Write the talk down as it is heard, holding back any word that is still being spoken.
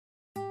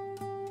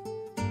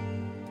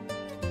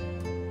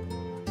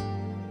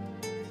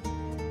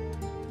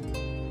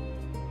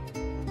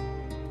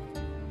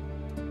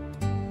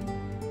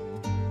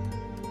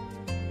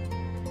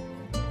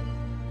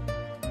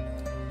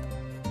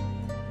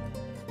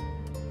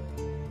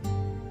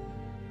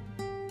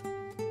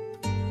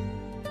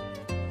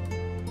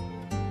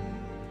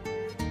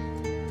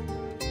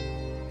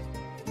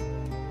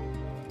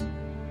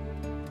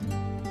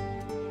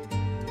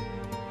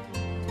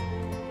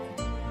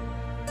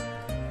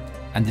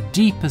and the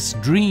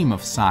deepest dream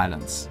of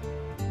silence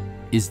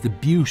is the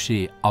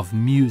beauty of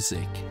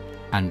music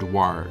and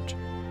word.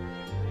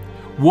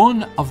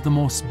 One of the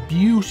most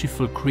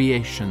beautiful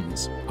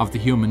creations of the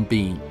human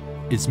being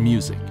is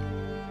music.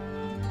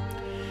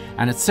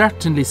 And it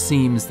certainly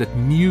seems that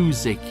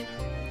music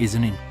is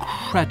an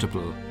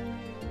incredible,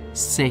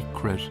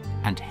 sacred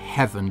and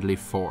heavenly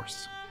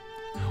force.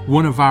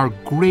 One of our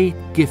great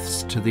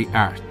gifts to the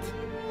earth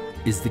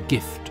is the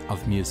gift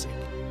of music.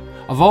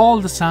 Of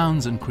all the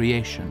sounds in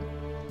creation,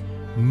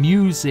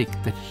 music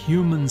that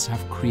humans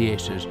have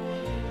created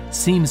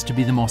seems to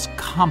be the most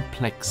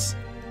complex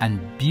and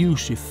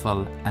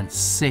beautiful and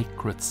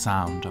sacred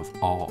sound of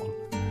all.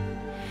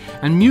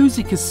 And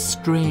music is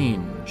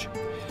strange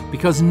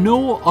because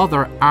no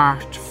other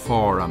art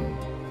form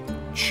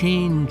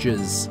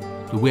changes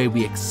the way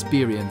we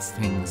experience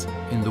things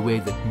in the way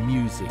that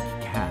music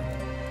can.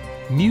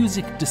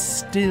 Music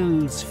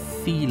distills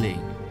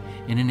feeling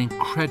in an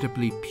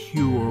incredibly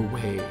pure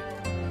way,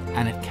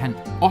 and it can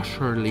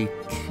utterly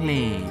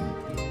claim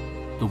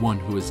the one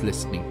who is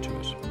listening to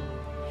it.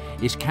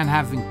 It can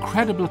have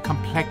incredible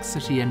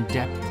complexity and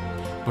depth,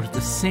 but at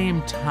the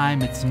same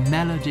time its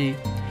melody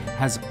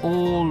has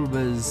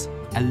always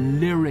a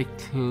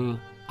lyrical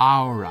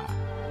aura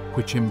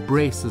which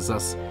embraces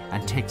us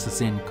and takes us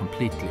in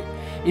completely.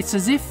 It's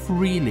as if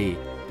really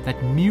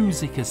that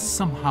music is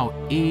somehow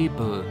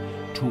able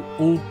to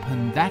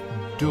open that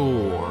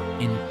door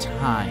in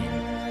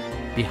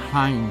time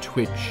behind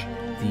which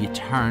the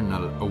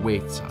eternal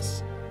awaits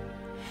us.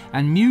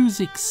 And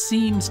music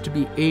seems to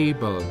be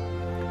able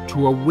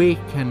to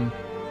awaken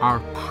our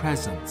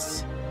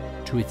presence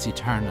to its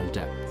eternal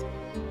depth.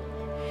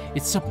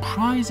 It's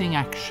surprising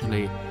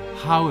actually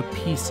how a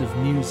piece of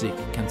music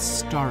can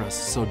stir us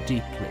so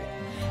deeply.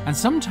 And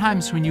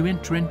sometimes when you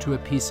enter into a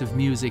piece of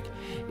music,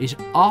 it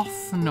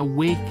often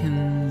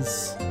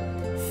awakens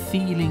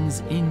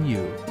feelings in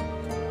you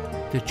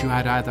that you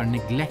had either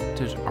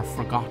neglected or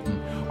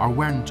forgotten or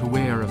weren't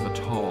aware of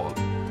at all.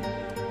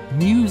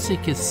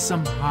 Music is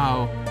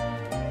somehow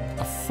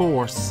a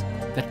force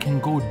that can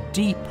go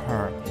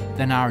deeper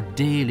than our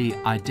daily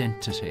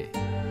identity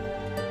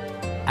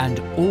and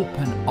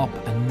open up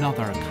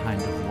another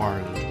kind of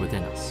world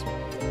within us.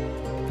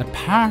 The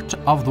part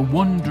of the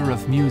wonder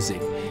of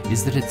music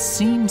is that it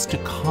seems to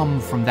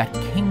come from that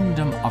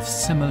kingdom of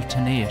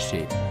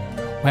simultaneity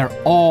where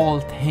all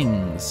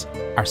things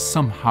are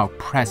somehow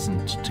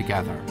present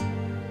together.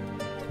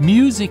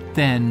 Music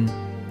then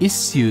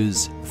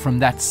issues from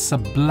that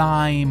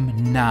sublime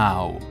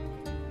now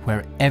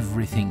where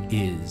everything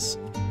is,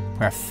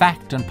 where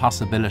fact and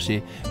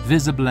possibility,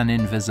 visible and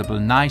invisible,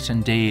 night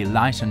and day,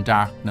 light and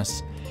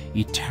darkness,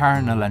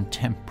 eternal and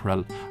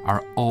temporal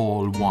are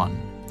all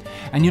one.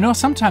 And you know,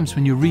 sometimes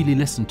when you really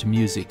listen to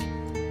music,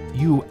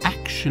 you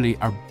actually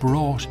are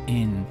brought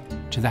in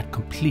to that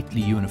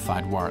completely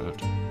unified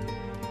world.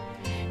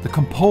 The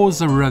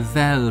composer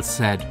Ravel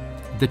said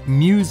that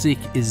music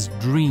is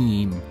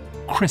dream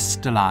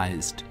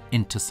crystallized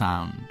into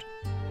sound.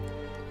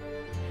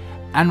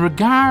 And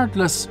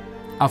regardless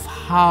of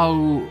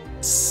how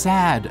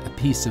sad a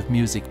piece of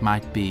music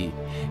might be,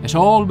 it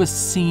always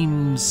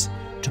seems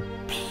to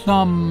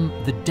plumb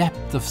the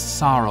depth of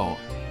sorrow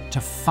to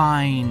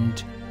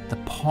find the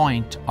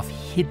point of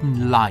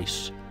hidden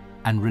light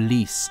and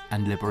release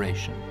and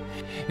liberation.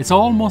 It's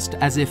almost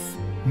as if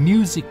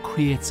music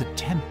creates a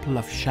temple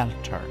of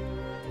shelter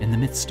in the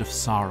midst of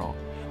sorrow,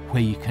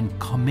 where you can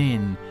come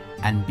in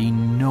and be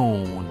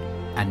known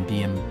and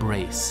be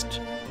embraced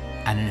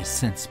and in a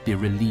sense be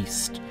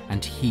released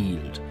and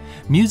healed.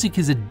 Music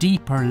is a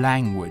deeper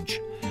language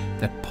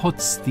that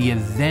puts the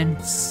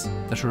events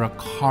that are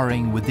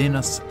occurring within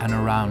us and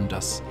around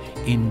us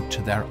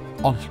into their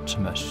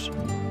ultimate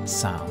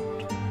sound.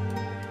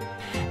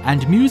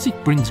 And music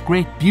brings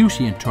great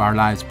beauty into our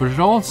lives, but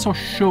it also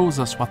shows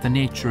us what the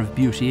nature of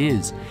beauty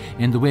is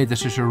in the way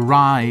that it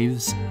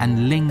arrives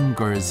and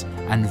lingers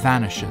and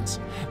vanishes,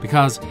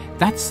 because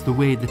that's the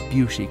way that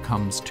beauty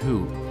comes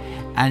too.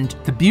 And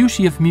the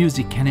beauty of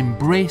music can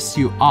embrace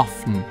you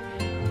often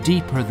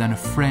deeper than a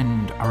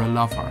friend or a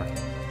lover.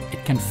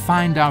 It can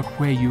find out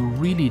where you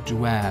really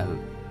dwell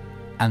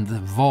and the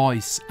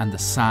voice and the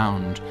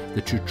sound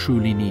that you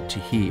truly need to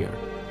hear.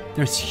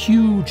 There's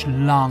huge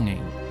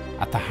longing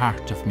at the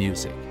heart of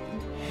music.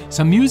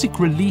 So music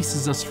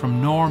releases us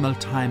from normal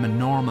time and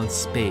normal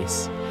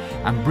space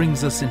and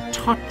brings us in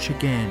touch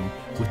again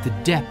with the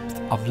depth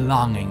of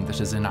longing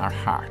that is in our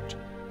heart.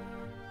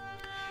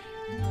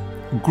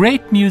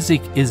 Great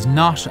music is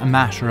not a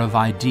matter of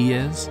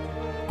ideas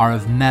or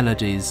of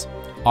melodies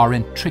or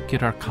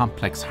intricate or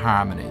complex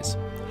harmonies.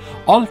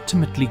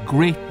 Ultimately,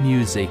 great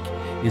music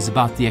is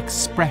about the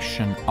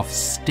expression of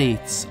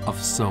states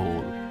of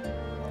soul.